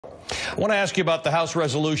I want to ask you about the House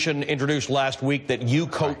resolution introduced last week that you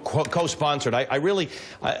co-sponsored. I really,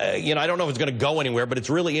 I don't know if it's going to go anywhere, but it's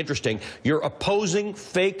really interesting. You're opposing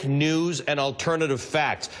fake news and alternative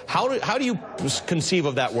facts. How do you conceive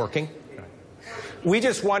of that working? We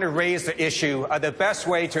just want to raise the issue. The best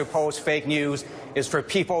way to oppose fake news is for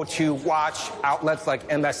people to watch outlets like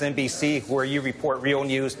MSNBC, where you report real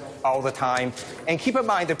news all the time. And keep in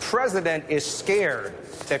mind, the president is scared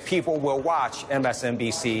that people will watch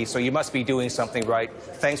MSNBC, so you must be doing something right.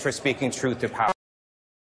 Thanks for speaking truth to power.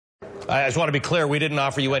 I just want to be clear, we didn't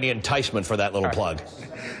offer you any enticement for that little plug.